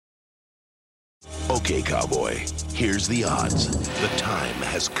Okay, cowboy, here's the odds. The time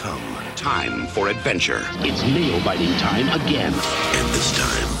has come. Time for adventure. It's nail-biting time again. And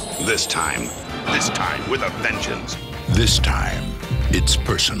this time with a vengeance. This time, it's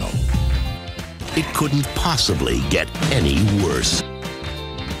personal. It couldn't possibly get any worse.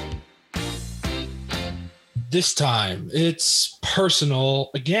 This time, it's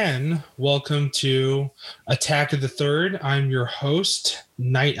personal again. Welcome to Attack of the Third. I'm your host,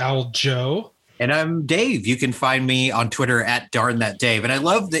 Night Owl Joe. And I'm Dave. You can find me on Twitter at Darn That Dave. And I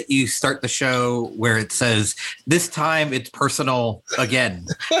love that you start the show where it says, this time it's personal again.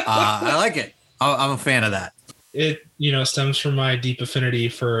 I like it. I'm a fan of that. It, stems from my deep affinity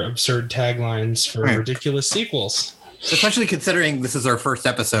for absurd taglines for ridiculous sequels. Especially considering this is our first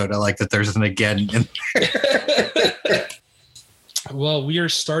episode. I like that there's an again in there. Well, we are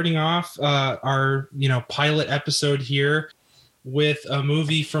starting off our, pilot episode here with a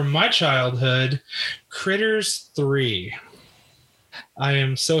movie from my childhood, Critters 3. I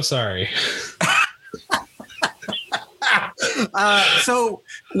am so sorry. So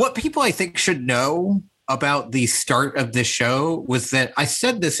what people I think should know about the start of this show was that I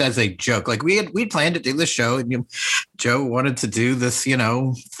said this as a joke. Like we planned to do this show, and Joe wanted to do this,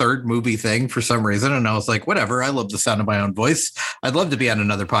 third movie thing for some reason. And I was like, whatever. I love the sound of my own voice. I'd love to be on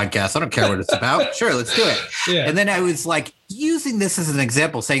another podcast. I don't care what it's about. Sure, let's do it. Yeah. And then I was like using this as an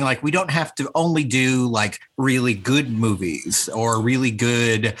example, saying like, we don't have to only do like really good movies or really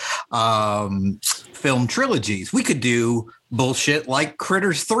good film trilogies. We could do bullshit like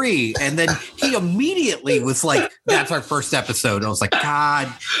Critters 3. And then he immediately was like, that's our first episode. And I was like,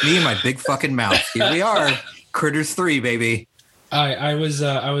 God, me and my big fucking mouth. Here we are. Critters 3, baby. I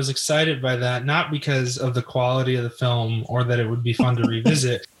was excited by that, not because of the quality of the film or that it would be fun to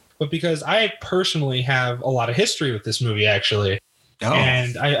revisit, but because I personally have a lot of history with this movie, actually. Oh.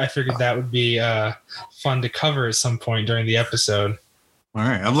 And I figured that would be fun to cover at some point during the episode. All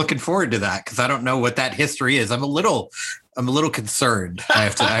right. I'm looking forward to that because I don't know what that history is. I'm a little concerned. I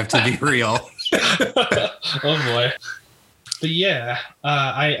have to be real. Oh boy. But yeah,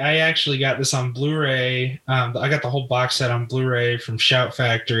 I actually got this on Blu-ray. I got the whole box set on Blu-ray from Shout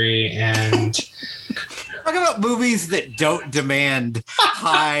Factory, and talk about movies that don't demand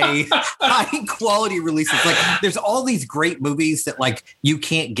high quality releases. Like there's all these great movies that like you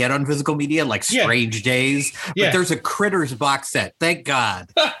can't get on physical media, like Strange Days. But there's a Critters box set. Thank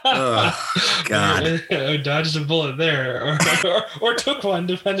God. Oh, God. Dodged a bullet there, or took one,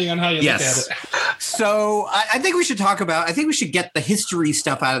 depending on how you look at it. So I think we should we should get the history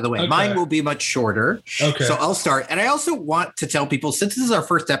stuff out of the way. Okay. Mine will be much shorter. Okay. So I'll start. And I also want to tell people, since this is our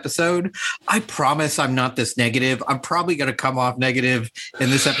first episode, I promise I'm not this negative. I'm probably going to come off negative in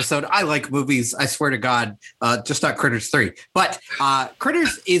this episode. I like movies. I swear to God, just not Critters 3. But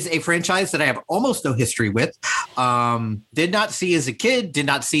Critters is a franchise that I have almost no history with. Did not see as a kid, did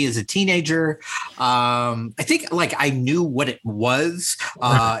not see as a teenager. I think like I knew what it was.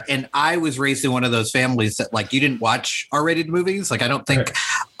 And I was raised in one of those families that like you didn't watch R-rated movies. Like I don't think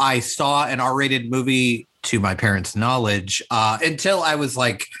I saw an R-rated movie to my parents' knowledge until I was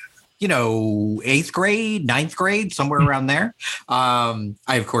like, 8th grade, 9th grade, somewhere around there. I,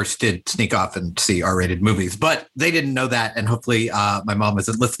 of course, did sneak off and see R-rated movies, but they didn't know that. And hopefully my mom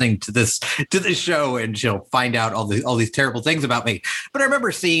isn't listening to this show and she'll find out all these terrible things about me. But I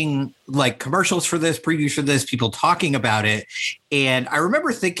remember seeing like commercials for this, previews for this, people talking about it. And I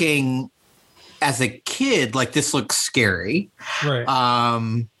remember thinking as a kid, like this looks scary.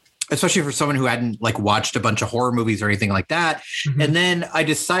 Right. Especially for someone who hadn't like watched a bunch of horror movies or anything like that. Mm-hmm. And then I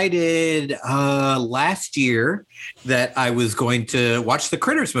decided last year that I was going to watch the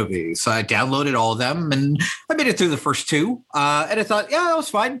Critters movies. So I downloaded all of them and I made it through the first two. And I thought, that was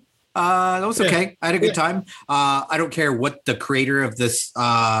fine. That was okay. I had a good time. I don't care what the creator of this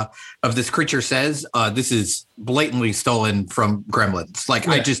creature says. This is blatantly stolen from Gremlins. Like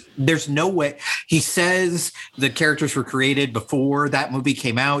there's no way. He says the characters were created before that movie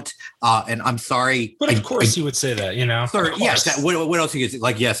came out. And I'm sorry. But of course he would say that, Sorry, yes. What else he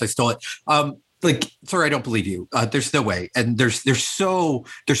like? Yes, I stole it. Sorry, I don't believe you. There's no way. And there's so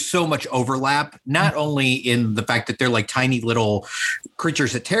much overlap, not only in the fact that they're like tiny little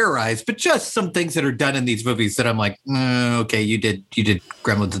creatures that terrorize, but just some things that are done in these movies that I'm like, okay, you did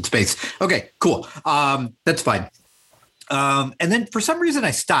Gremlins in space. Okay, cool. That's fine. And then for some reason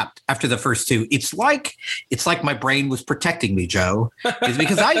I stopped after the first two. It's like my brain was protecting me, Joe. Is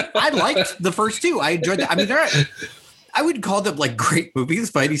because I liked the first two. I enjoyed that. I mean, I wouldn't call them like great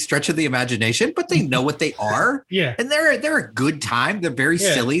movies by any stretch of the imagination, but they know what they are. Yeah. And they're a good time. They're very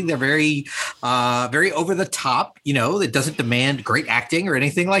silly. They're very over the top, it doesn't demand great acting or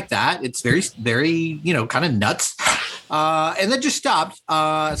anything like that. It's very, very, kind of nuts. And then just stopped.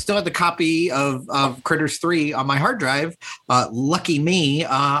 Still had the copy of Critters 3 on my hard drive. Lucky me,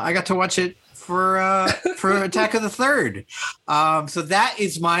 I got to watch it for Attack of the Third. So that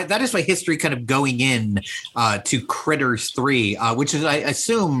is my history kind of going in to Critters 3, which is, I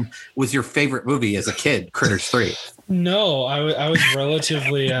assume, was your favorite movie as a kid, Critters 3. No, I was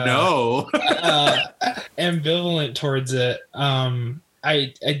relatively ambivalent towards it.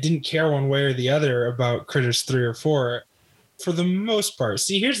 I didn't care one way or the other about Critters 3 or 4 for the most part.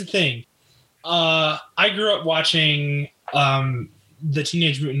 See, here's the thing. I grew up watching the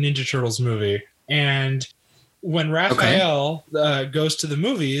Teenage Mutant Ninja Turtles movie, and when Raphael goes to the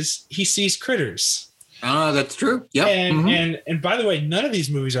movies, he sees Critters. That's true. Yep. And by the way, none of these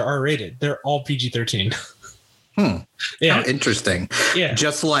movies are R-rated. They're all PG-13. Yeah. How interesting. Yeah.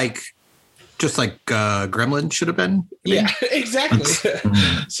 Just like Gremlin should have been. Yeah, exactly.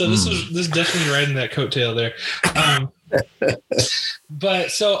 So this definitely riding that coattail there.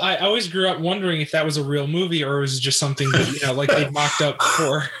 But so I always grew up wondering if that was a real movie or was it just something that, like they mocked up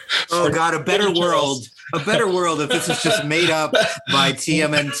for. Oh God, a better world if this is just made up by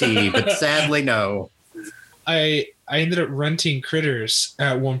TMNT, but sadly no. I ended up renting Critters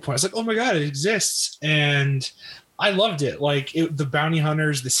at one point. I was like, oh my God, it exists. And I loved it. Like the bounty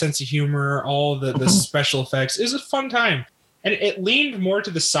hunters, the sense of humor, all the special effects. It was a fun time. And it leaned more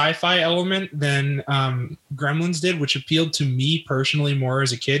to the sci-fi element than Gremlins did, which appealed to me personally more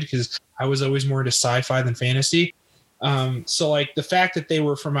as a kid because I was always more into sci-fi than fantasy. So like the fact that they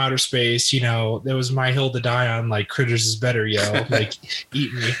were from outer space, there was my hill to die on, like Critters is better, yo, like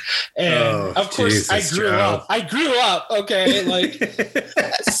eat me. And of course Jesus, I grew up, okay, like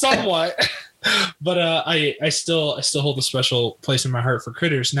somewhat. But I still hold a special place in my heart for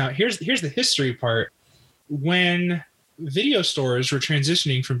Critters. Now here's the history part. When video stores were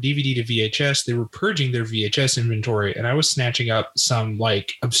transitioning from DVD to VHS, they were purging their VHS inventory, and I was snatching up some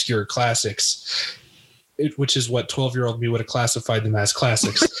like obscure classics, which is what 12-year-old me would have classified them as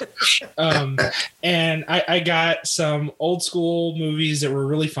classics. And I got some old school movies that were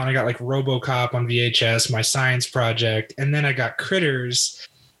really fun. I got like RoboCop on VHS, My Science Project, and then I got Critters.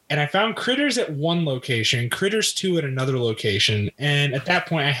 And I found Critters at one location, Critters 2 at another location. And at that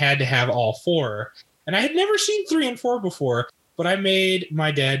point, I had to have all four. And I had never seen 3 and 4 before, but I made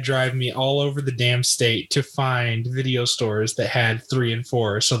my dad drive me all over the damn state to find video stores that had 3 and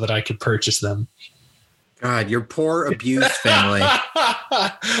 4 so that I could purchase them. God, your poor abused family.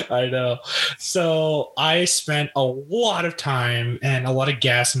 I know. So I spent a lot of time and a lot of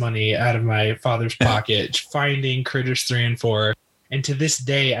gas money out of my father's pocket finding Critters 3 and 4. And to this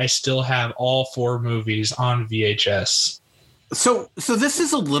day, I still have all 4 movies on VHS. So this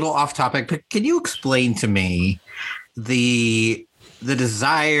is a little off topic, but can you explain to me the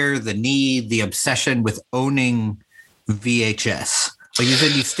desire, the need, the obsession with owning VHS? Like you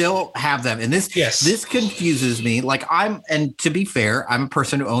said, you still have them, and this confuses me. Like and to be fair, I'm a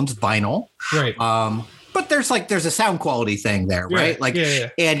person who owns vinyl, right? But there's a sound quality thing there, right?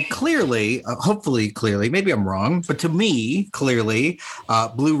 And clearly, hopefully, maybe I'm wrong, but to me, clearly,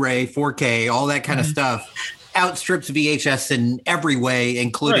 Blu-ray, 4K, all that kind of stuff outstrips VHS in every way,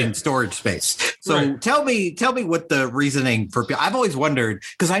 including storage space. So tell me what the reasoning for. I've always wondered,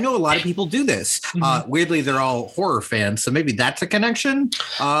 because I know a lot of people do this. Weirdly, they're all horror fans, so maybe that's a connection.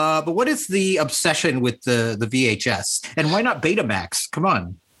 But what is the obsession with the VHS, and why not Betamax? Come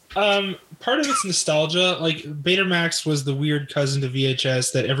on. Part of it's nostalgia. Like Betamax was the weird cousin to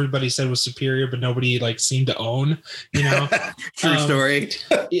VHS that everybody said was superior, but nobody seemed to own. True story.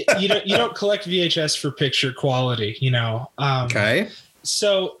 you don't collect VHS for picture quality. Okay.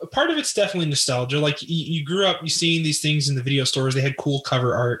 So part of it's definitely nostalgia. Like you grew up, you seeing these things in the video stores. They had cool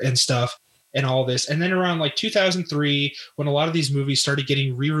cover art and stuff and all this. And then around 2003, when a lot of these movies started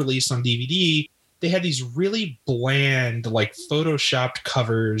getting re-released on DVD, they had these really bland, photoshopped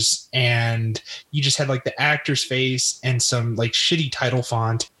covers, and you just had the actor's face and some shitty title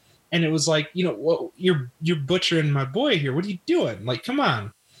font. And it was what, you're butchering my boy here. What are you doing? Come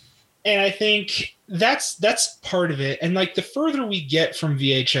on. And I think that's part of it. And the further we get from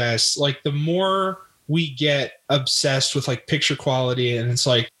VHS, the more we get obsessed with picture quality. And it's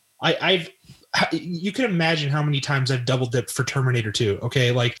you can imagine how many times I've double dipped for Terminator 2.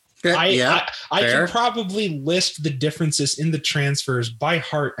 Okay. I can probably list the differences in the transfers by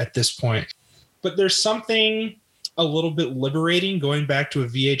heart at this point, but there's something a little bit liberating going back to a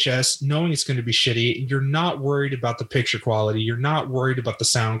VHS, knowing it's going to be shitty. You're not worried about the picture quality. You're not worried about the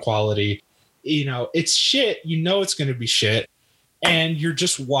sound quality. You know, it's shit. You know it's going to be shit. And you're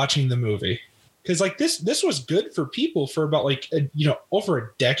just watching the movie. Because like this was good for people for about like, over a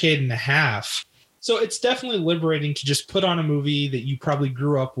decade and a half. So it's definitely liberating to just put on a movie that you probably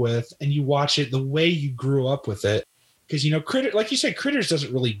grew up with and you watch it the way you grew up with it. Because, like you said, Critters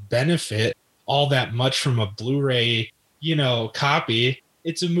doesn't really benefit all that much from a Blu-ray, copy.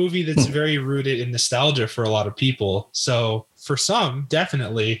 It's a movie that's very rooted in nostalgia for a lot of people. So for some,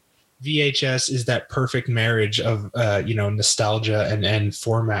 definitely VHS is that perfect marriage of, nostalgia and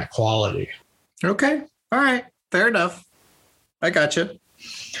format quality. Okay. All right. Fair enough. I gotcha.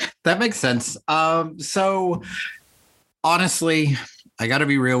 That makes sense. So honestly, I got to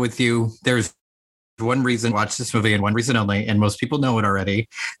be real with you. There's one reason to watch this movie and one reason only, and most people know it already.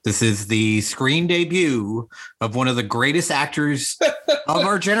 This is the screen debut of one of the greatest actors of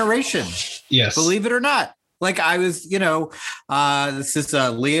our generation. Yes. Believe it or not. Like I was, this is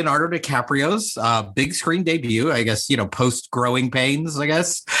Leonardo DiCaprio's big screen debut, I guess, post Growing Pains, I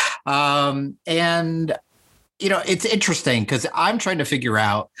guess. And it's interesting because I'm trying to figure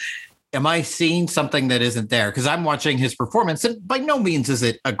out, am I seeing something that isn't there? Because I'm watching his performance, and by no means is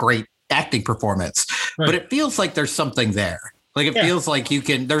it a great acting performance, right, but it feels like there's something there. Like it feels like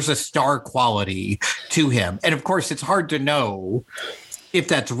there's a star quality to him. And of course, it's hard to know if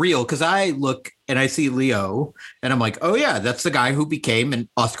that's real because I look and I see Leo and I'm like, oh yeah, that's the guy who became an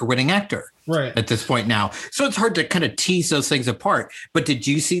Oscar-winning actor. Right. At this point now. So it's hard to kind of tease those things apart. But did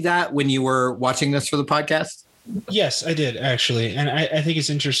you see that when you were watching this for the podcast? Yes, I did actually. And I think it's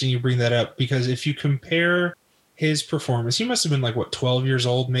interesting you bring that up because if you compare his performance, he must have been like, 12 years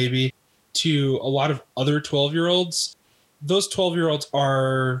old maybe, to a lot of other 12-year-olds. Those 12-year-olds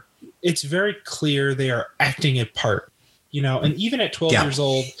it's very clear they are acting a part, and even at 12 years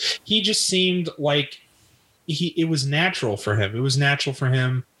old, he just seemed like it was natural for him. It was natural for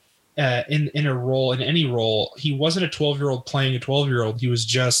him in a role, in any role. He wasn't a 12-year-old playing a 12-year-old. He was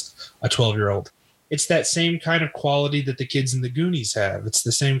just a 12-year-old. It's that same kind of quality that the kids in the Goonies have. It's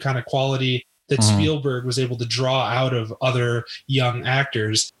the same kind of quality that Spielberg was able to draw out of other young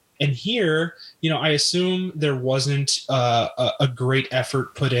actors. And here, I assume there wasn't a great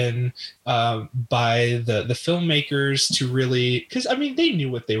effort put in by the filmmakers to really, because they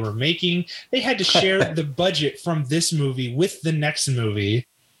knew what they were making. They had to share the budget from this movie with the next movie.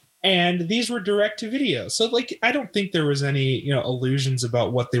 And these were direct to video. So I don't think there was any, illusions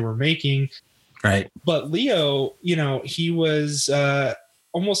about what they were making. Right. But Leo, he was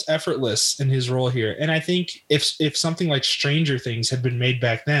almost effortless in his role here. And I think if something like Stranger Things had been made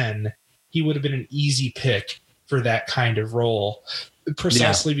back then, he would have been an easy pick for that kind of role,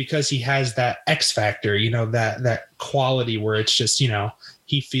 precisely because he has that X factor, that quality where it's just,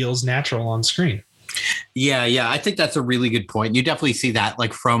 he feels natural on screen. Yeah. I think that's a really good point. You definitely see that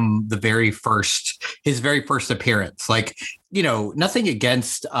from his very first appearance, nothing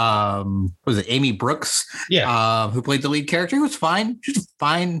against, was it Amy Brooks? Yeah. Who played the lead character. He was fine. She's a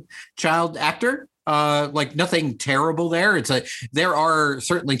fine child actor. Nothing terrible there. There are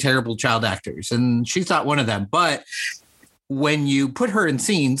certainly terrible child actors and she's not one of them, but when you put her in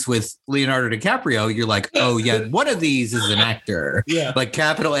scenes with Leonardo DiCaprio, you're like, oh yeah, one of these is an actor. Yeah.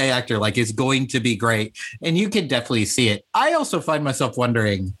 Capital A actor, is going to be great. And you can definitely see it. I also find myself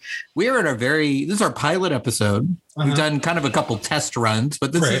wondering, this is our pilot episode. We've done kind of a couple test runs,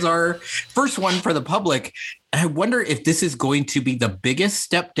 but this is our first one for the public. And I wonder if this is going to be the biggest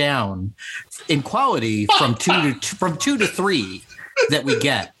step down in quality from two to three that we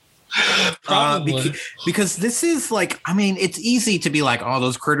get. Because this is it's easy to be like, oh,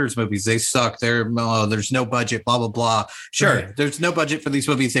 those Critters movies, they suck. There's no budget, blah, blah, blah. Sure. There's no budget for these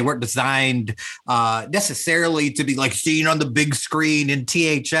movies. They weren't designed necessarily to be seen on the big screen in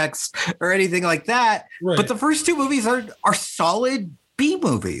THX or anything like that. Right. But the first two movies are solid B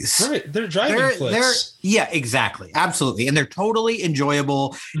movies. Right. They're driving flicks. Yeah, exactly. Absolutely. And they're totally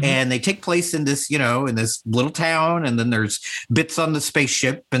enjoyable. And they take place in this, in this little town. And then there's bits on the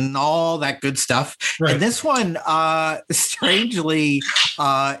spaceship and all that good stuff. Right. And this one, strangely,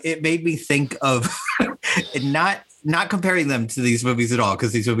 it made me think of not comparing them to these movies at all,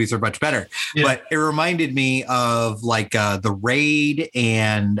 because these movies are much better. Yeah. But it reminded me of The Raid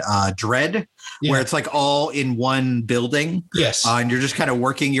and Dread, where it's all in one building. Yes. And you're just kind of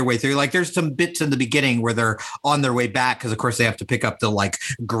working your way through. There's some bits in the beginning where they're on their way back, because of course they have to pick up the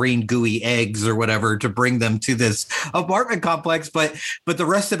green gooey eggs or whatever to bring them to this apartment complex. But the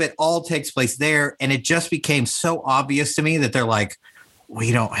rest of it all takes place there. And it just became so obvious to me that they're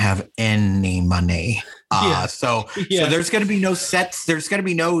we don't have any money. So there's going to be no sets. There's going to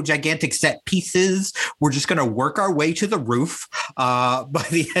be no gigantic set pieces. We're just going to work our way to the roof by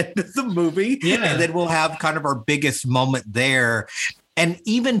the end of the movie. Yeah. And then we'll have kind of our biggest moment there. And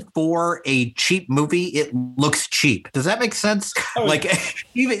even for a cheap movie, it looks cheap. Does that make sense? Oh, like,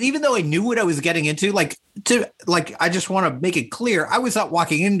 even though I knew what I was getting into, I just want to make it clear, I was not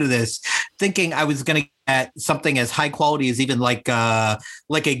walking into this thinking I was going to get something as high quality as even like a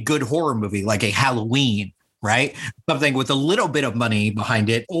good horror movie, like a Halloween, right? Something with a little bit of money behind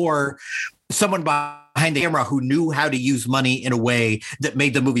it, or someone behind the camera who knew how to use money in a way that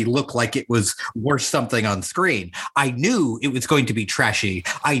made the movie look like it was worth something on screen. I knew it was going to be trashy.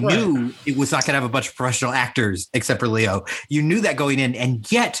 I knew it was not going to have a bunch of professional actors except for Leo. You knew that going in. And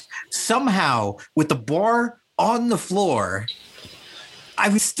yet somehow with the bar on the floor, I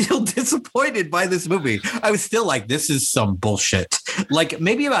was still disappointed by this movie. I was still like, this is some bullshit. Like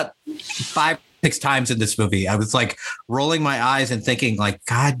maybe about 5-6 times in this movie, I was like rolling my eyes and thinking like,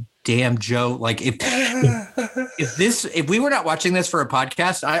 God damn, Joe, like if we were not watching this for a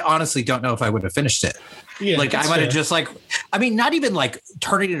podcast, I honestly don't know if I would have finished it. Yeah, like I might have just not even like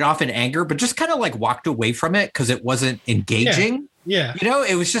turning it off in anger, but just kind of like walked away from it because it wasn't engaging. Yeah.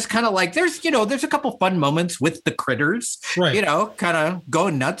 It was just kind of like there's a couple fun moments with the critters, right? Kind of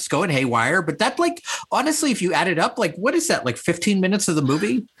going nuts, going haywire. But that, like, honestly, if you add it up, like, what is that? Like 15 minutes of the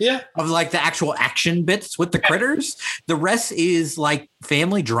movie? Yeah. Of like the actual action bits with the critters. The rest is like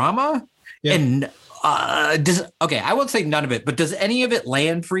family drama. Yeah. And I won't say none of it, but does any of it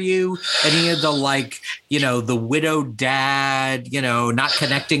land for you? Any of the the widowed dad, not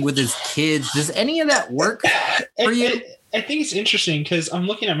connecting with his kids? Does any of that work for you? I think it's interesting because I'm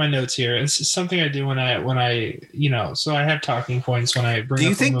looking at my notes here. It's something I do when I so I have talking points when I bring up. Do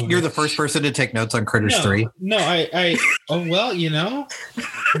you think you're the first person to take notes on Critters 3? No,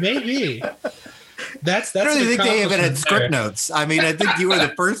 maybe. That's I don't even think they even had script notes. I mean, I think you were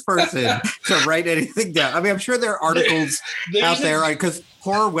the first person to write anything down. I mean, I'm sure there are articles out there because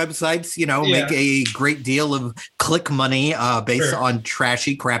horror websites, make a great deal of click money based on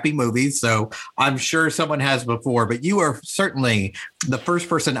trashy, crappy movies. So I'm sure someone has before, but you are certainly the first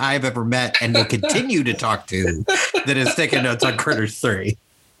person I've ever met and will continue to talk to that has taken notes on Critters 3.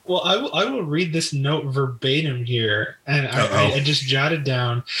 Well, I will read this note verbatim here, and I just jotted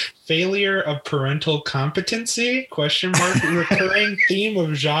down: failure of parental competency ? Recurring theme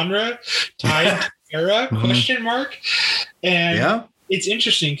of genre tied to era ? And it's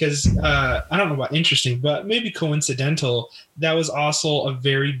interesting because I don't know about interesting, but maybe coincidental. That was also a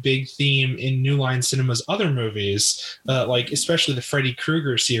very big theme in New Line Cinema's other movies, especially the Freddy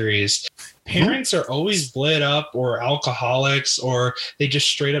Krueger series. Parents are always lit up or alcoholics, or they just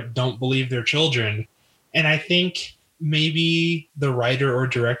straight up don't believe their children. And I think maybe the writer or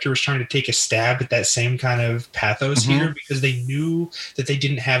director was trying to take a stab at that same kind of pathos here, because they knew that they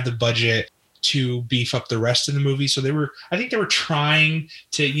didn't have the budget to beef up the rest of the movie. So I think they were trying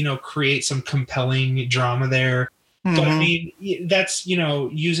to, create some compelling drama there. Mm-hmm. But I mean, that's,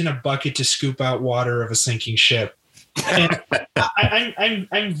 using a bucket to scoop out water of a sinking ship. And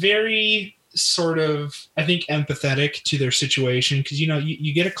I'm very sort of, I think, empathetic to their situation because,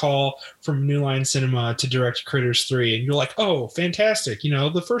 you get a call from New Line Cinema to direct Critters 3 and you're like, oh, fantastic.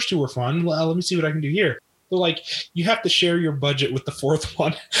 The first two were fun. Well, let me see what I can do here. They're like, you have to share your budget with the fourth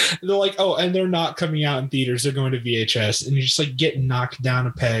one. They're like, oh, and they're not coming out in theaters. They're going to VHS. And you just like get knocked down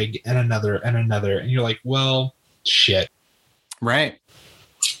a peg and another and another. And you're like, well, shit. Right.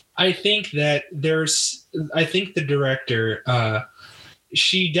 I think that the director,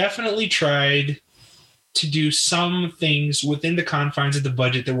 she definitely tried to do some things within the confines of the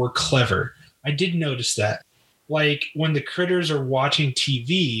budget that were clever. I did notice that. Like when the critters are watching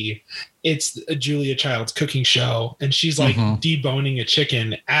TV, it's a Julia Child's cooking show, and she's like deboning a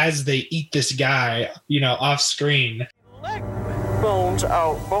chicken as they eat this guy, off screen. Leg bones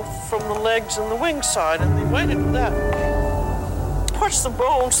out, both from the legs and the wing side, and they waited for that. Push the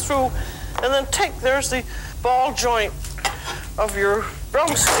bones through, and then there's the ball joint of your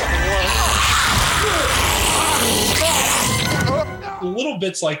drumstick. Little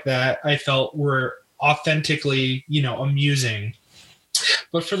bits like that I felt were authentically, amusing.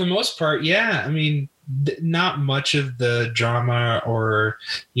 But for the most part, I mean, not much of the drama or,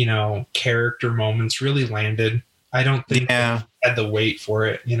 character moments really landed. I don't think I had the weight for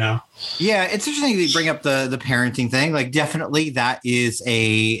it, Yeah, it's interesting that you bring up the parenting thing. Like, definitely that is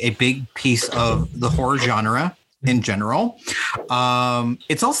a big piece of the horror genre in general.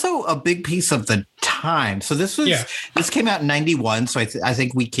 It's also a big piece of the time. So this came out in 91. So I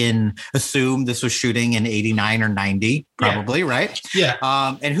think we can assume this was shooting in 89 or 90, probably, right? Yeah.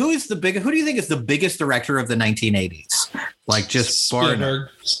 And who do you think is the biggest director of the 1980s? Like just Spielberg.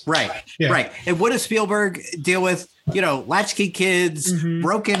 Right. And what does Spielberg deal with? Latchkey kids,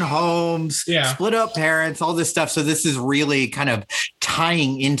 broken homes, split up parents, all this stuff. So this is really kind of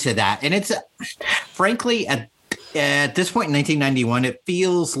tying into that. And it's frankly at this point in 1991, it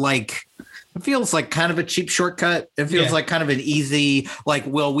feels like kind of a cheap shortcut. It feels like kind of an easy,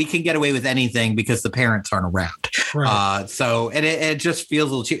 we can get away with anything because the parents aren't around. Right. It just feels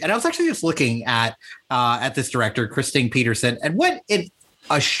a little cheap. And I was actually just looking at this director, Christine Peterson, and what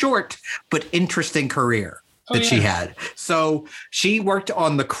a short but interesting career that she had. So she worked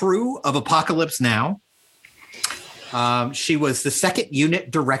on the crew of Apocalypse Now. She was the second unit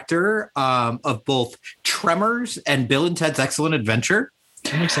director of both Tremors and Bill and Ted's Excellent Adventure.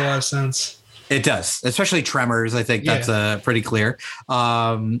 That makes a lot of sense. It does, especially Tremors. I think that's pretty clear.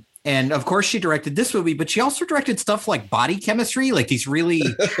 And of course, she directed this movie, but she also directed stuff like Body Chemistry, like these really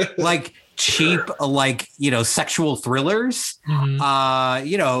cheap, sexual thrillers.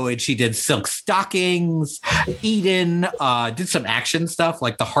 And she did Silk Stockings, Eden, did some action stuff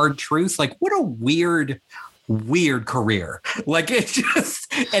like The Hard Truth. Like, what a weird career.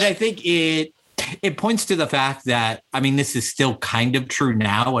 And I think it points to the fact that, this is still kind of true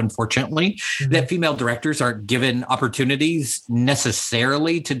now, unfortunately, that female directors aren't given opportunities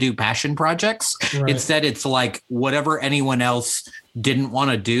necessarily to do passion projects. Right. Instead, it's like whatever anyone else didn't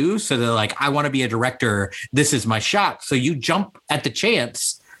want to do. So they're like, I want to be a director. This is my shot. So you jump at the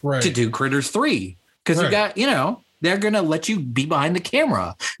chance to do Critters 3 because you got, they're going to let you be behind the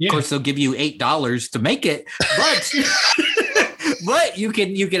camera. Yeah. Of course, they'll give you $8 to make it, but but you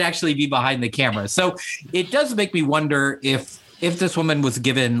can actually be behind the camera. So it does make me wonder if this woman was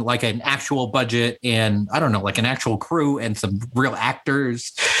given like an actual budget and I don't know, like an actual crew and some real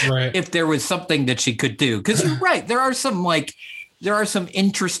actors, if there was something that she could do. Because you're right, there are some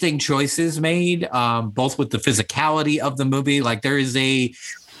interesting choices made, both with the physicality of the movie. Like there's a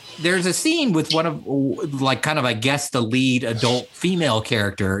scene with one of the lead adult female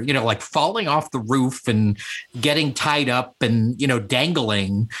character, falling off the roof and getting tied up and,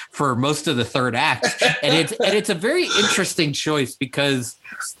 dangling for most of the third act. And it's a very interesting choice because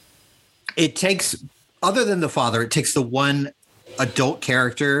it takes, other than the father, it takes the one adult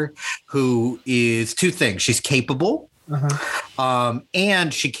character who is two things. She's capable.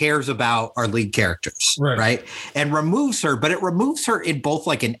 And she cares about our lead characters, right? And removes her, but it removes her in both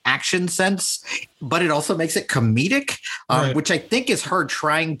like an action sense, but it also makes it comedic, which I think is her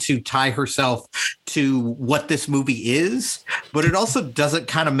trying to tie herself to what this movie is, but it also doesn't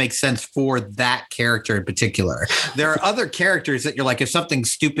kind of make sense for that character in particular. There are other characters that you're like, if something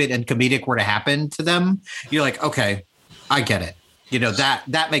stupid and comedic were to happen to them, you're like, okay, I get it.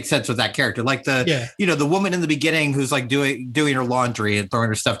 That makes sense with that character. Like the woman in the beginning who's like doing her laundry and throwing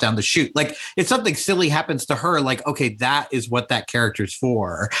her stuff down the chute. Like if something silly happens to her, like, okay, that is what that character's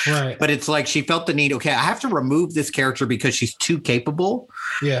for. Right. But it's like she felt the need, okay, I have to remove this character because she's too capable.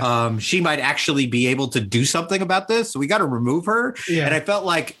 Yeah. She might actually be able to do something about this. So we got to remove her. Yeah. And I felt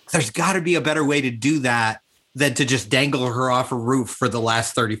like there's got to be a better way to do that than to just dangle her off a roof for the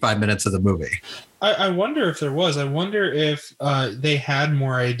last 35 minutes of the movie. I wonder if there was. I wonder if they had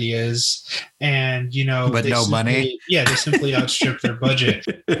more ideas and, but no money. Yeah, they simply outstripped their budget.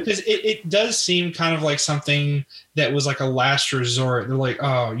 Because it does seem kind of like something that was like a last resort. They're like,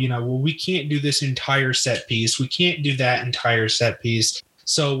 oh, we can't do this entire set piece. We can't do that entire set piece.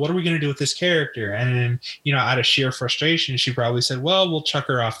 So what are we going to do with this character? And then, out of sheer frustration, she probably said, well, we'll chuck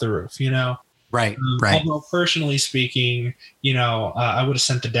her off the roof, Right. Although personally speaking, I would have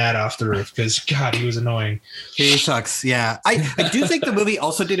sent the dad off the roof because God, he was annoying. He sucks. Yeah. I do think the movie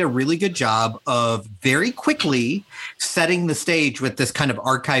also did a really good job of very quickly setting the stage with this kind of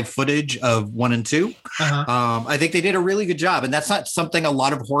archive footage of 1 and 2. I think they did a really good job. And that's not something a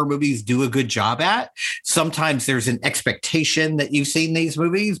lot of horror movies do a good job at. Sometimes there's an expectation that you've seen these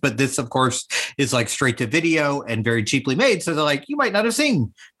movies, but this, of course, is like straight to video and very cheaply made. So they're like, you might not have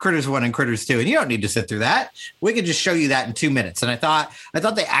seen Critters 1 and Critters 2. And you don't need to sit through that. We can just show you that in 2 minutes. And I thought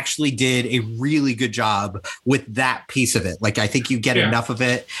they actually did a really good job with that piece of it. Like, I think you get enough of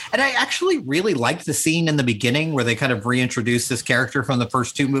it. And I actually really liked the scene in the beginning where they kind of reintroduced this character from the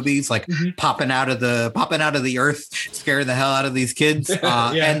first 2 movies, like popping out of the earth, scaring the hell out of these kids.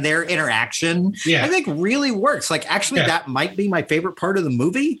 And their interaction, I think really works. Like, actually, that might be my favorite part of the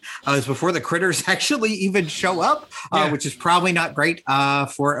movie is before the critters actually even show up, which is probably not great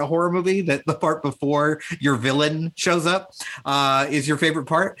for a horror movie that the part before your villain shows up is your favorite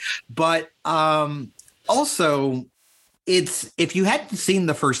part. But also, if you hadn't seen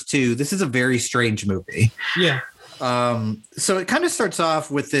the first two, this is a very strange movie. Yeah. So it kind of starts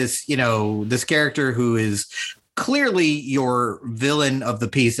off with this, this character who is clearly your villain of the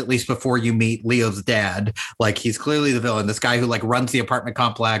piece, at least before you meet Leo's dad. Like, he's clearly the villain, this guy who like runs the apartment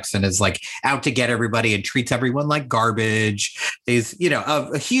complex and is like out to get everybody and treats everyone like garbage. Is,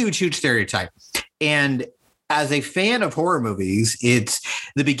 a huge stereotype. And as a fan of horror movies, it's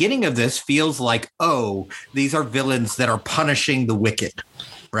the beginning of this feels like, oh, these are villains that are punishing the wicked.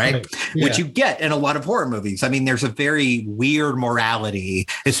 Right. Yeah. Which you get in a lot of horror movies. I mean, there's a very weird morality,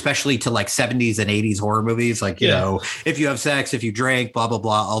 especially to like 70s and 80s horror movies. Like, if you have sex, if you drink, blah, blah,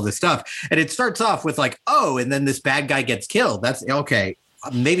 blah, all this stuff. And it starts off with like, oh, and then this bad guy gets killed. That's okay.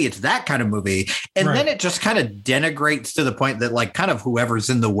 Maybe it's that kind of movie. And then it just kind of denigrates to the point that like kind of whoever's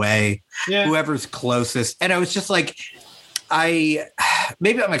in the way, whoever's closest. And I was just like,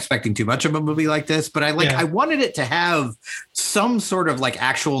 maybe I'm expecting too much of a movie like this, but I wanted it to have some sort of like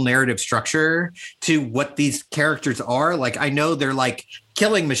actual narrative structure to what these characters are. Like, I know they're like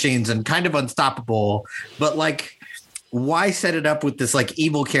killing machines and kind of unstoppable, but like, why set it up with this like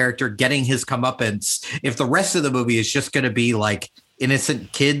evil character getting his comeuppance if the rest of the movie is just going to be like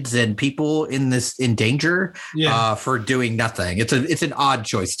innocent kids and people in danger for doing nothing? It's an odd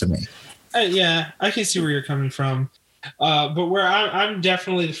choice to me. I can see where you're coming from. But where I'm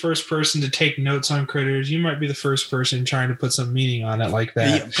definitely the first person to take notes on Critters, you might be the first person trying to put some meaning on it like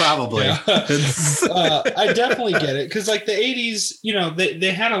that. Yeah, probably. Yeah. I definitely get it. Because like the 80s,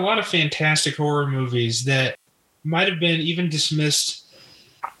 they had a lot of fantastic horror movies that might have been even dismissed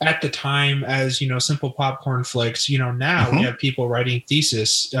at the time as, simple popcorn flicks. Now we have people writing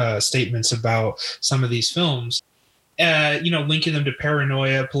thesis statements about some of these films. Linking them to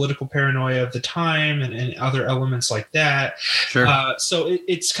paranoia, political paranoia of the time and other elements like that. Sure. So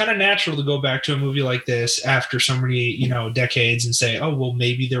it's kind of natural to go back to a movie like this after so many, decades and say, oh, well,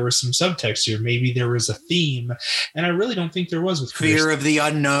 maybe there was some subtext here. Maybe there was a theme. And I really don't think there was with fear of the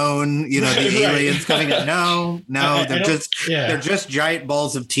unknown, the aliens coming in. No, they're just giant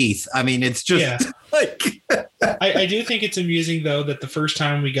balls of teeth. I mean, it's just like... I do think it's amusing, though, that the first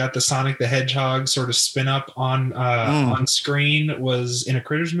time we got the Sonic the Hedgehog sort of spin up on screen was in a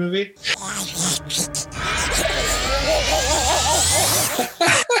Critters movie.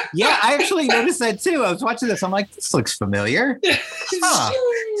 Yeah, I actually noticed that too. I was watching this. I'm like, this looks familiar.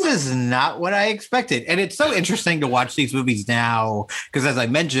 This is not what I expected. And it's so interesting to watch these movies now because, as I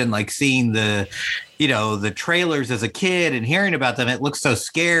mentioned, like seeing the trailers as a kid and hearing about them, it looks so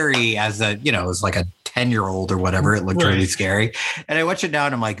scary as as like a 10-year-old or whatever. It looked really scary. And I watch it now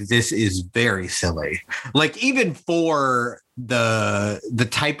and I'm like, this is very silly. Like, even for the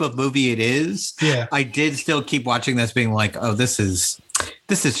type of movie it is, I did still keep watching this being like, oh, this is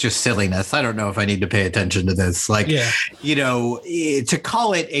just silliness. I don't know if I need to pay attention to this. Like, to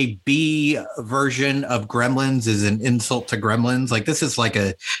call it a B version of Gremlins is an insult to Gremlins. Like, this is like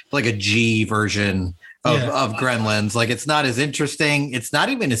a G version of Gremlins. Like, it's not as interesting. It's not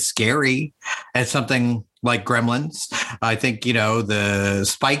even as scary as something like Gremlins. I think, the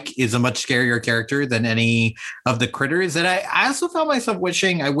Spike is a much scarier character than any of the critters. And I also found myself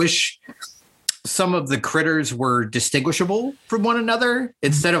I wish some of the critters were distinguishable from one another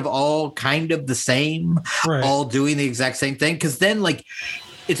instead of all kind of the same, all doing the exact same thing. Because then, like,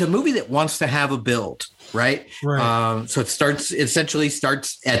 it's a movie that wants to have a build, right? So it essentially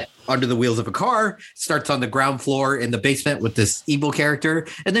starts at under the wheels of a car, starts on the ground floor in the basement with this evil character,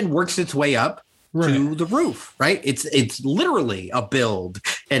 and then works its way up to the roof, right? It's literally a build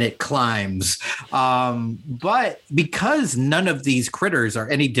and it climbs. But because none of these critters are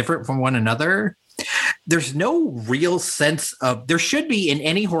any different from one another, there's no real sense of, there should be in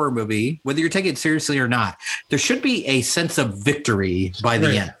any horror movie, whether you're taking it seriously or not, there should be a sense of victory by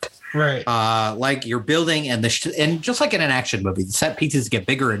the end. Right. Like you're building and and just like in an action movie, the set pieces get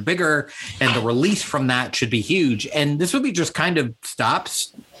bigger and bigger and the release from that should be huge. And this movie just kind of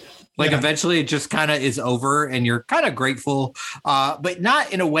stops. Like eventually it just kind of is over and you're kind of grateful, but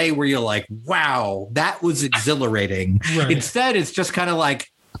not in a way where you're like, wow, that was exhilarating. Instead, it's just kind of like,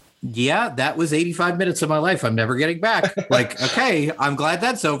 yeah, that was 85 minutes of my life I'm never getting back. Like, okay, I'm glad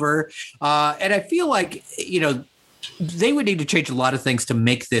that's over. And I feel like, they would need to change a lot of things to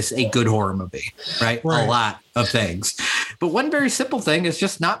make this a good horror movie, right? A lot of things. But one very simple thing is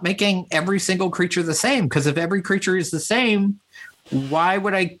just not making every single creature the same. Because if every creature is the same, why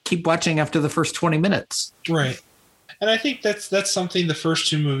would I keep watching after the first 20 minutes? Right. And I think that's something the first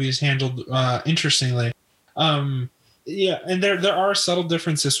two movies handled interestingly. Yeah, and there are subtle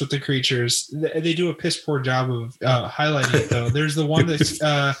differences with the creatures. They do a piss poor job of highlighting it, though. There's the one that's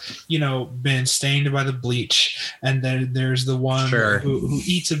been stained by the bleach, and then there's the one who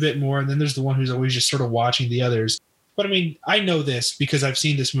eats a bit more, and then there's the one who's always just sort of watching the others. But I mean, I know this because I've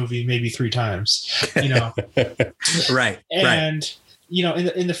seen this movie maybe 3 times. Right. And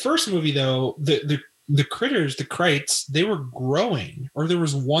in the first movie, though, the critters, the krites, they were growing, or there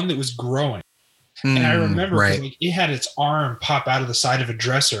was one that was growing. And I remember it had its arm pop out of the side of a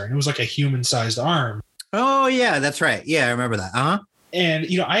dresser, and it was like a human-sized arm. Oh, yeah, that's right. Yeah, I remember that. Uh-huh. And,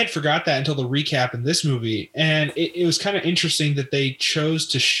 I had forgot that until the recap in this movie. And it was kind of interesting that they chose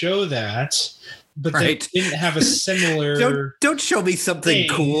to show that, but they didn't have a similar... Don't show me something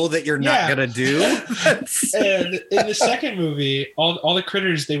cool that you're not going to do. And in the second movie, all the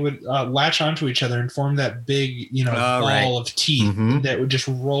critters, they would latch onto each other and form that big, ball of teeth that would just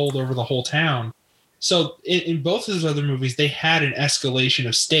roll over the whole town. So in both of those other movies, they had an escalation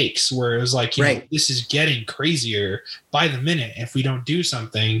of stakes where it was like, this is getting crazier by the minute if we don't do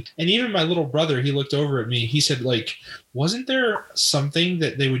something. And even my little brother, he looked over at me. He said, like, wasn't there something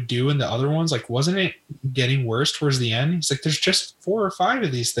that they would do in the other ones? Like, wasn't it getting worse towards the end? He's like, there's just 4 or 5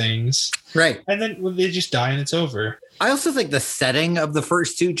 of these things. Right. And then they just die and it's over. I also think the setting of the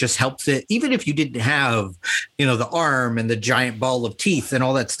first 2 just helps it. Even if you didn't have, the arm and the giant ball of teeth and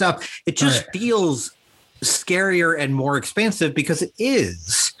all that stuff, it just feels scarier and more expansive because it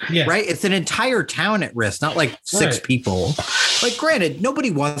is, right? It's an entire town at risk, not like 6 people. Like, granted,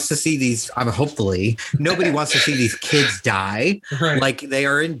 nobody wants to see these, hopefully, nobody wants to see these kids die. Like, they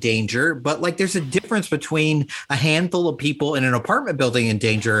are in danger. But, like, there's a difference between a handful of people in an apartment building in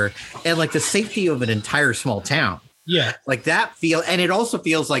danger and, like, the safety of an entire small town. Yeah. Like that and it also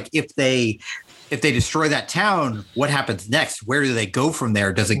feels like if they destroy that town, what happens next? Where do they go from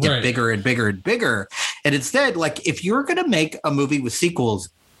there? Does it get bigger and bigger and bigger? And instead, like, if you're going to make a movie with sequels,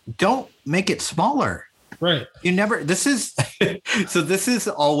 don't make it smaller. Right. This is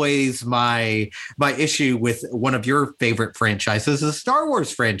always my issue with one of your favorite franchises, the Star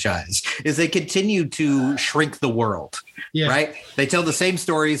Wars franchise, is they continue to shrink the world. Yeah. Right. They tell the same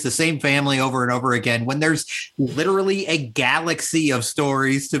stories, the same family over and over again when there's literally a galaxy of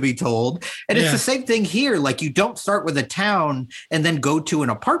stories to be told. And it's the same thing here. Like, you don't start with a town and then go to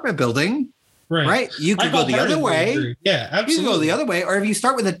an apartment building. Right. You could go the other way. Yeah, absolutely. You can go the other way. Or if you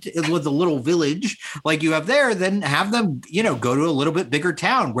start with a little village like you have there, then have them, go to a little bit bigger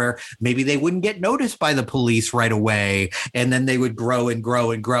town where maybe they wouldn't get noticed by the police right away. And then they would grow and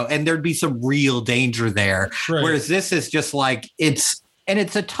grow and grow. And there'd be some real danger there. Right. Whereas this is just like it's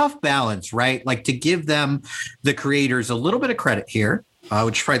a tough balance, right? Like, to give them, the creators, a little bit of credit here,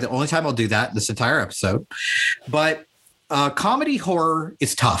 which is probably the only time I'll do that this entire episode. But comedy horror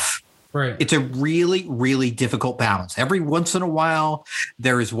is tough. Right. It's a really, really difficult balance. Every once in a while,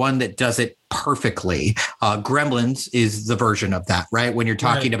 there is one that does it perfectly. Gremlins is the version of that, right? When you're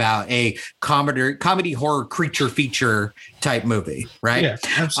talking about a comedy horror creature feature type movie, right? Yeah,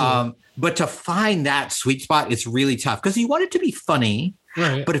 absolutely. But to find that sweet spot, it's really tough because you want it to be funny.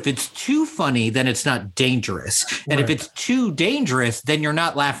 Right. But if it's too funny, then it's not dangerous. And if it's too dangerous, then you're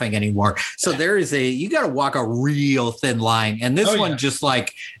not laughing anymore. So you got to walk a real thin line. And this one just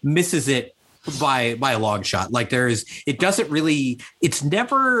like misses it by a long shot. Like it's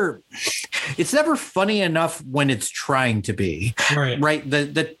never funny enough when it's trying to be. Right.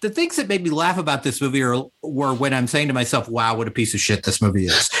 The things that made me laugh about this movie were when I'm saying to myself, wow, what a piece of shit this movie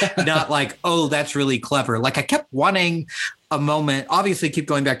is. Not like, oh, that's really clever. Like, I kept wanting a moment, obviously keep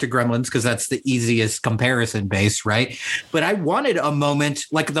going back to Gremlins because that's the easiest comparison base, right? But I wanted a moment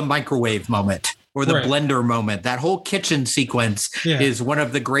like the microwave moment or the blender moment. That whole kitchen sequence is one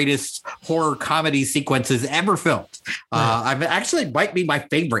of the greatest horror comedy sequences ever filmed. I've actually might be my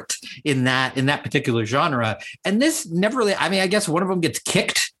favorite in that particular genre. And this never really, I mean, I guess one of them gets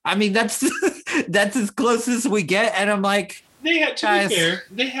kicked. I mean, that's as close as we get. And I'm like, they had, to be fair,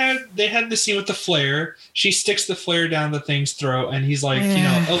 they had the scene with the flare. She sticks the flare down the thing's throat, and he's like,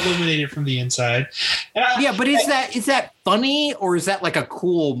 illuminated from the inside. But is that funny, or is that like a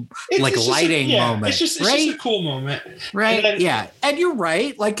cool lighting moment? It's just a cool moment, right? And and you're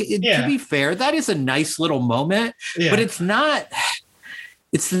right. Like, to be fair, that is a nice little moment, but it's not.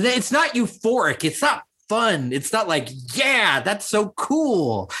 It's not euphoric. It's not fun. It's not like, that's so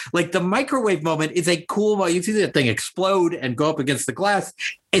cool. Like, the microwave moment is a cool moment. You see that thing explode and go up against the glass.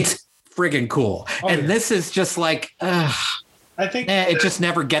 It's friggin' cool. This is just like, I think it just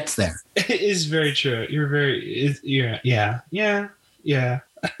never gets there. It is very true. You're very, yeah.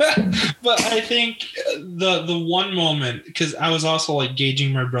 But I think the one moment, because I was also like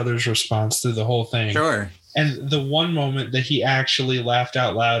gauging my brother's response to the whole thing. Sure. And the one moment that he actually laughed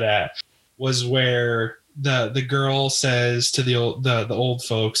out loud at was where the girl says to the old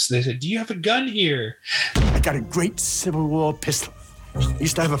folks, they said, "Do you have a gun here?" I got a great Civil War pistol. I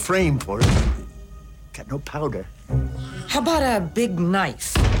used to have a frame for it. Got no powder. How about a big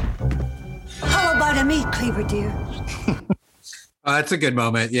knife? How about a meat cleaver, dear? That's a good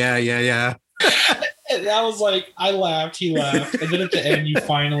moment. Yeah. And I was like, I laughed, he laughed, and then at the end, you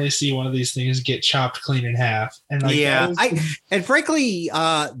finally see one of these things get chopped clean in half. And like, and frankly,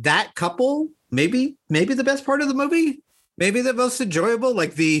 that couple, maybe the best part of the movie. Maybe the most enjoyable,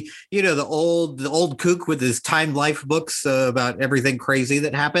 like the old kook with his Time Life books about everything crazy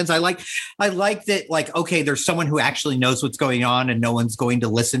that happens. I like that. Like, okay, there's someone who actually knows what's going on, and no one's going to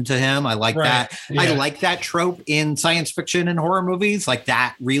listen to him. I like that. Yeah. I like that trope in science fiction and horror movies. Like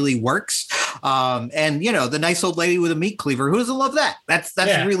that really works. And the nice old lady with a meat cleaver. Who doesn't love that? That's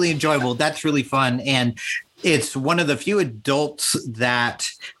really enjoyable. That's really fun. And it's one of the few adults that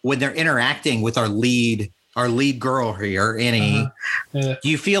when they're interacting with our lead girl here, Annie,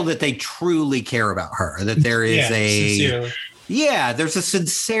 you feel that they truly care about her, that there is there's a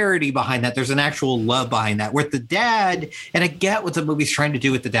sincerity behind that. There's an actual love behind that. With the dad, and I get what the movie's trying to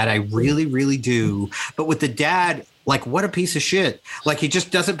do with the dad. I really, really do. But with the dad, like, what a piece of shit. Like, he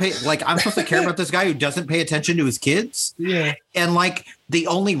just doesn't pay. Like, I'm supposed to care about this guy who doesn't pay attention to his kids. Yeah. And like, the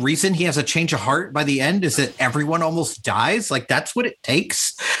only reason he has a change of heart by the end is that everyone almost dies. Like, that's what it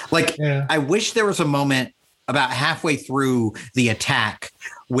takes. Like, I wish there was a moment about halfway through the attack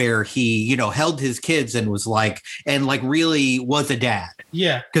where he, held his kids and was like, really was a dad.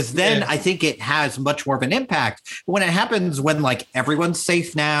 Yeah. Because then I think it has much more of an impact. When it happens, when like everyone's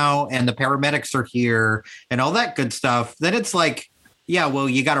safe now and the paramedics are here and all that good stuff, then it's like, yeah, well,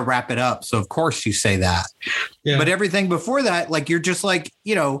 you got to wrap it up. So of course you say that. Yeah. But everything before that, like, you're just like,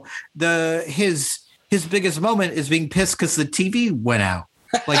 his biggest moment is being pissed because the TV went out.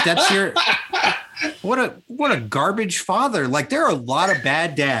 Like, that's your... What a garbage father. Like, there are a lot of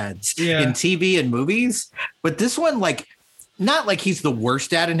bad dads in TV and movies, but this one, like, not like he's the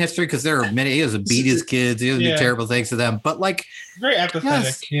worst dad in history, because there are many. He doesn't beat his kids. He doesn't do terrible things to them, but like, very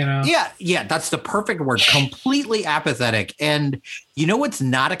apathetic, Yeah, that's the perfect word. Completely apathetic. And you know what's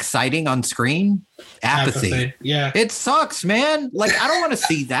not exciting on screen? Apathy. Yeah. It sucks, man. Like, I don't want to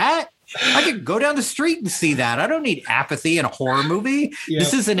see that. I could go down the street and see that. I don't need apathy in a horror movie. Yep.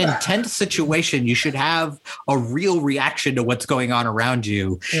 This is an intense situation. You should have a real reaction to what's going on around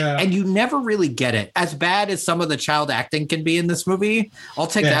you. Yeah. And you never really get it. As bad as some of the child acting can be in this movie, I'll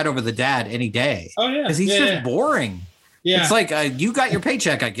take that over the dad any day. Oh, yeah. Because he's just boring. Yeah. It's like, you got your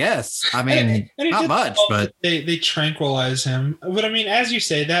paycheck, I guess. I mean, and not much, but... They tranquilize him. But I mean, as you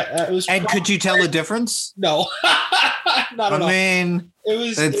say, that was... And could you tell the difference? No. Not at all. I mean... It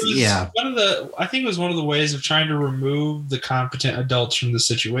was one of the... I think it was one of the ways of trying to remove the competent adults from the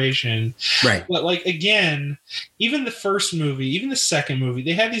situation. Right. But like, again, even the first movie, even the second movie,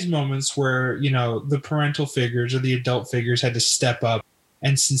 they had these moments where, the parental figures or the adult figures had to step up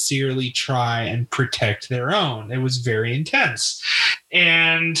and sincerely try and protect their own. It was very intense.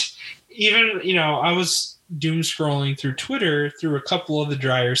 And even, I was doom scrolling through Twitter through a couple of the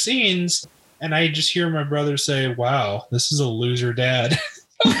drier scenes, and I just hear my brother say, "Wow, this is a loser dad."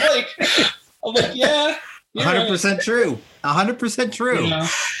 I'm like, yeah. 100% true. 100% true.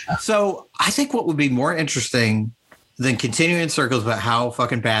 So I think what would be more interesting than continuing in circles about how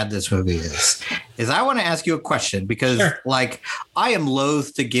fucking bad this movie is I want to ask you a question, because like, I am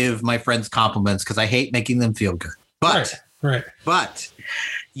loath to give my friends compliments because I hate making them feel good. But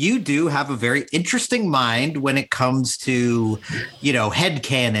you do have a very interesting mind when it comes to,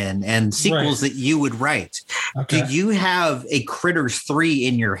 headcanon and sequels that you would write. Okay. Do you have a Critters 3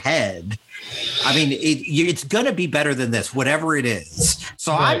 in your head? I mean, it's going to be better than this, whatever it is.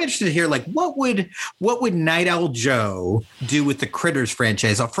 So I'm interested to hear, like, what would Night Owl Joe do with the Critters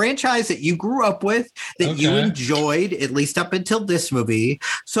franchise? A franchise that you grew up with, that you enjoyed, at least up until this movie.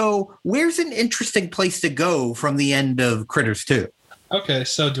 So where's an interesting place to go from the end of Critters 2? Okay,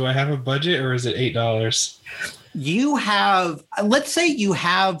 so do I have a budget, or is it $8? You have, let's say you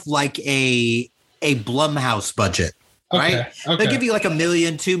have like a Blumhouse budget. Right. Okay. They'll give you like $1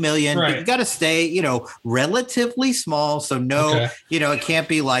 million, $2 million, but you got to stay, relatively small. So it can't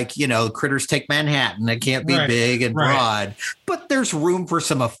be like, Critters Take Manhattan. It can't be big and broad, but there's room for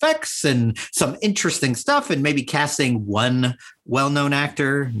some effects and some interesting stuff, and maybe casting one well-known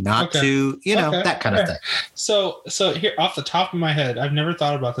actor, not two, that kind of thing. So here, off the top of my head, I've never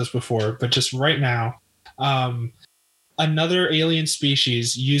thought about this before, but just right now, another alien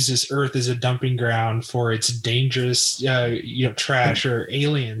species uses Earth as a dumping ground for its dangerous, trash or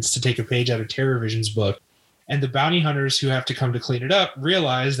aliens, to take a page out of Terrorvision's book. And the bounty hunters who have to come to clean it up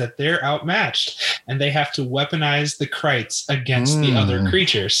realize that they're outmatched, and they have to weaponize the Krites against the other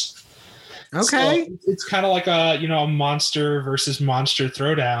creatures. Okay. So it's kind of like a monster versus monster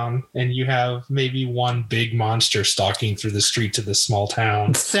throwdown, and you have maybe one big monster stalking through the streets of this small town.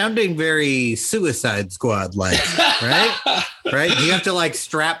 It's sounding very Suicide Squad like, right? Right? You have to like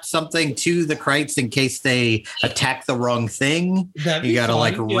strap something to the Krites in case they attack the wrong thing. You got to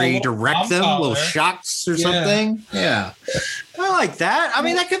like redirect them, little shots or something. Yeah. I like that. I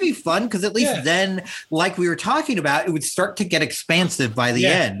mean, that could be fun because at least then, like we were talking about, it would start to get expansive by the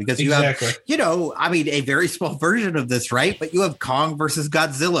end because you have, a very small version of this, right? But you have Kong versus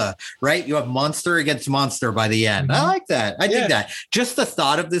Godzilla, right? You have monster against monster by the end. I like that. I dig that. Just the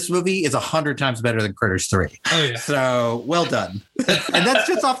thought of this movie is 100 times better than Critters 3. Oh, yeah. So well done. And that's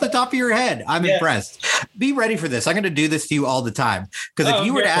just off the top of your head. I'm impressed. Be ready for this. I'm going to do this to you all the time. Because if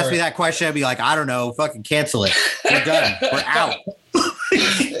you were to ask me that question, I'd be like, I don't know, fucking cancel it. We're done. We're out.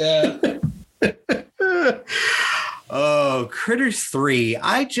 Oh, Critters 3.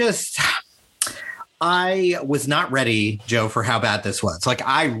 I was not ready, Joe, for how bad this was. Like,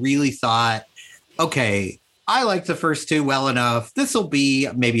 I really thought, okay, I like the first two well enough. This will be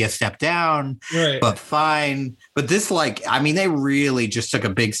maybe a step down, but fine. But this, they really just took a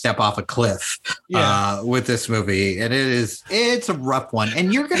big step off a cliff with this movie. And it's a rough one.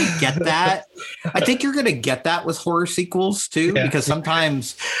 And you're going to get that. I think you're going to get that with horror sequels too, because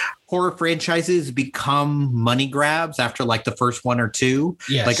sometimes horror franchises become money grabs after like the first one or two.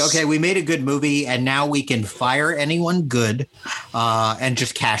 Yes. Like, okay, we made a good movie and now we can fire anyone good and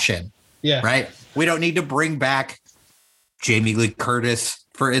just cash in. Yeah. Right. We don't need to bring back Jamie Lee Curtis,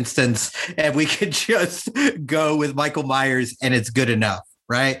 for instance, and we could just go with Michael Myers and it's good enough.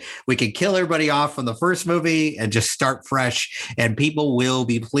 Right. We can kill everybody off from the first movie and just start fresh and people will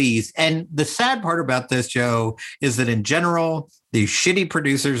be pleased. And the sad part about this, Joe, is that in general, these shitty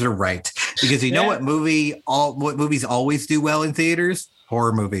producers are right, because you know what movies always do well in theaters?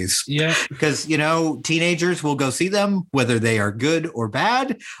 Horror movies. Yeah. Because, teenagers will go see them, whether they are good or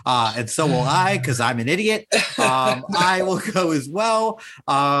bad. And so will I, because I'm an idiot. I will go as well.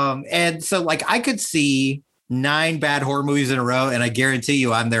 And so I could see 9 bad horror movies in a row, and I guarantee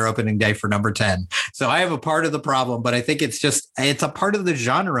you I'm there opening day for number 10. So I have a part of the problem, but I think it's a part of the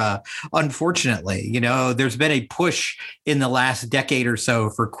genre. Unfortunately, there's been a push in the last decade or so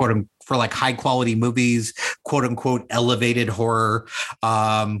for high quality movies, quote unquote, elevated horror,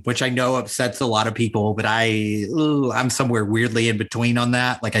 which I know upsets a lot of people, but I'm somewhere weirdly in between on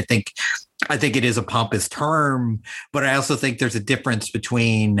that. I think it is a pompous term, but I also think there's a difference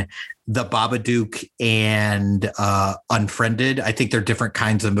between The Babadook and Unfriended. I think they're different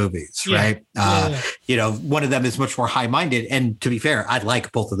kinds of movies, right? One of them is much more high-minded. And to be fair, I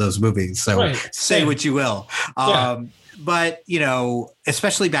like both of those movies. So say what you will. But,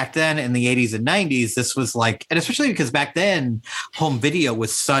 especially back then in the 80s and 90s, this was and especially because back then home video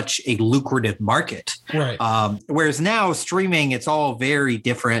was such a lucrative market. Right. Whereas now streaming, it's all very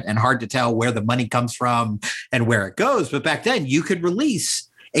different and hard to tell where the money comes from and where it goes. But back then you could release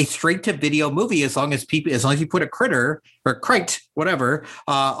a straight to video movie as long as you put a critter or Krite, whatever,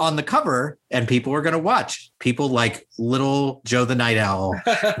 on the cover, and people are going to watch. People like little Joe the Night Owl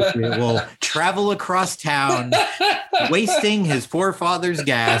will travel across town, wasting his forefathers'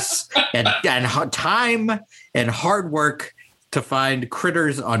 gas and time and hard work to find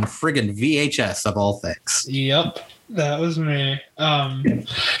critters on friggin' VHS of all things. Yep. That was me. But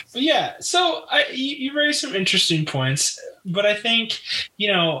yeah, so you raised some interesting points, but I think,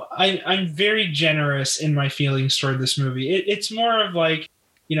 I'm very generous in my feelings toward this movie. It's more of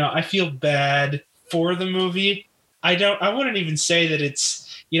I feel bad for the movie. I wouldn't even say that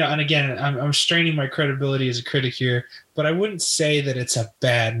it's, and again, I'm straining my credibility as a critic here, but I wouldn't say that it's a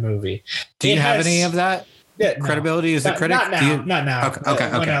bad movie. Do you have any of that? Yeah, credibility as a critic? Not now. Okay.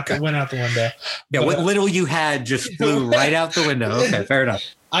 Went out the window. Yeah, what little you had just flew right out the window. Okay, fair enough.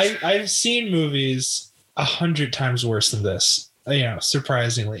 I've seen movies 100 times worse than this,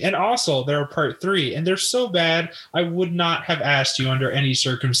 surprisingly. And also, there are part 3, and they're so bad, I would not have asked you under any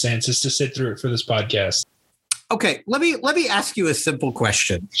circumstances to sit through it for this podcast. Okay, let me ask you a simple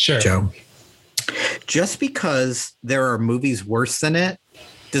question, sure, Joe. Just because there are movies worse than it,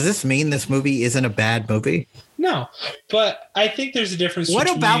 does this mean this movie isn't a bad movie? No, but I think there's a difference.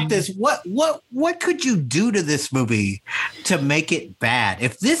 What about this? What could you do to this movie to make it bad?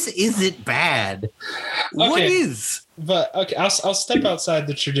 If this isn't bad, what is? But okay, I'll step outside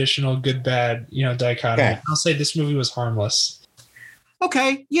the traditional good bad, dichotomy. Okay. I'll say this movie was harmless.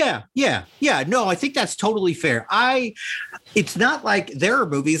 Okay. Yeah. No, I think that's totally fair. It's not like there are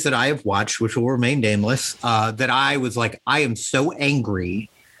movies that I have watched, which will remain nameless, that I was like, I am so angry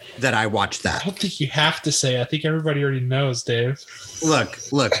that I watched that. I don't think you have to say. I think everybody already knows, Dave. Look,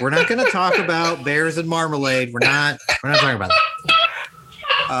 we're not going to talk about Bears and Marmalade. We're not talking about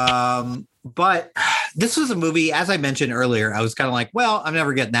that. But this was a movie, as I mentioned earlier, I was kind of like, well, I'm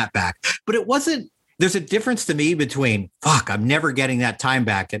never getting that back. But it wasn't. There's a difference to me between I'm never getting that time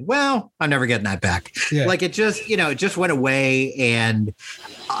back and I'm never getting that back. Yeah. Like it just went away. And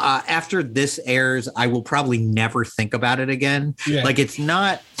after this airs, I will probably never think about it again. Yeah. Like it's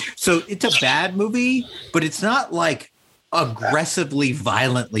not. So it's a bad movie, but it's not like aggressively,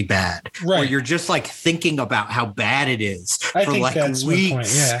 violently bad. Right. Where you're just like thinking about how bad it is for like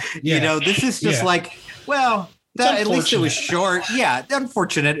weeks. Yeah. This is just like, well. At least it was short. Yeah,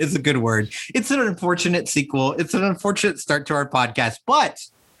 unfortunate is a good word. It's an unfortunate sequel. It's an unfortunate start to our podcast.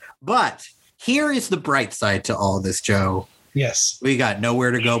 But here is the bright side to all of this, Joe. Yes. We got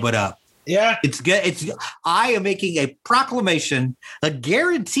nowhere to go but up. Yeah. It's good. I am making a proclamation, a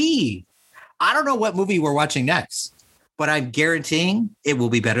guarantee. I don't know what movie we're watching next, but I'm guaranteeing it will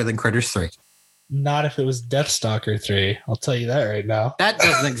be better than Critters 3. Not if it was Deathstalker 3. I'll tell you that right now. That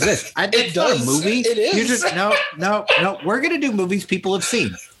doesn't exist. It's not a movie. It is. You just, no. We're going to do movies people have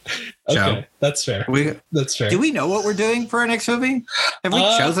seen. Okay, so, that's fair. That's fair. Do we know what we're doing for our next movie? Have we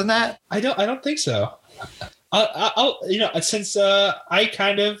chosen that? I don't think so. I'll since I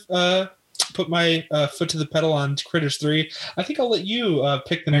kind of put my foot to the pedal on Critters 3, I think I'll let you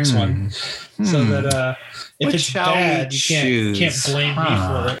pick the next one, so that if it's bad, you can't blame me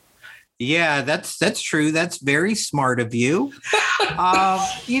for it. Yeah, that's true. That's very smart of you.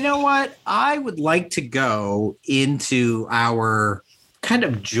 You know what? I would like to go into our kind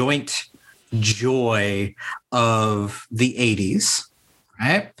of joint joy of the 80s,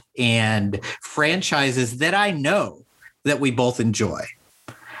 right? And franchises that I know that we both enjoy.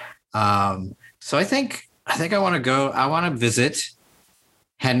 So I think I want to go. I want to visit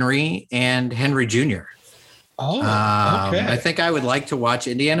Henry and Henry Jr. Oh, okay. I think I would like to watch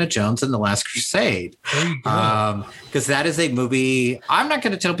Indiana Jones and the Last Crusade. Because that is a movie. I'm not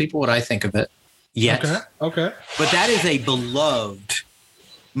going to tell people what I think of it yet. Okay. But that is a beloved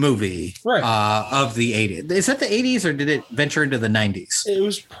movie of the 80s. Is that the 80s or did it venture into the 90s? It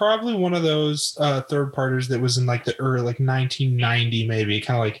was probably one of those third parters that was in like the early, like 1990 maybe,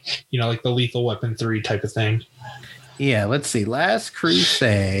 kind of like, like the Lethal Weapon 3 type of thing. Yeah, let's see. Last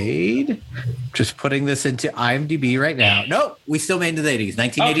Crusade. Just putting this into IMDb right now. Nope, we still made it to the 80s.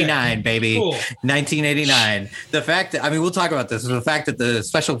 1989, baby. Cool. 1989. The fact that, we'll talk about this. The fact that the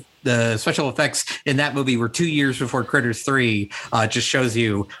special effects in that movie were 2 years before Critters 3 just shows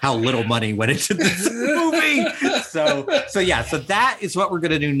you how little money went into this movie. So that is what we're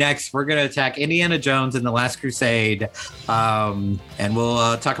going to do next. We're going to attack Indiana Jones and the Last Crusade. And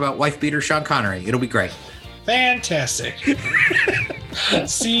we'll talk about wife beater Sean Connery. It'll be great. Fantastic.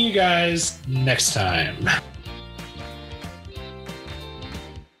 See you guys next time.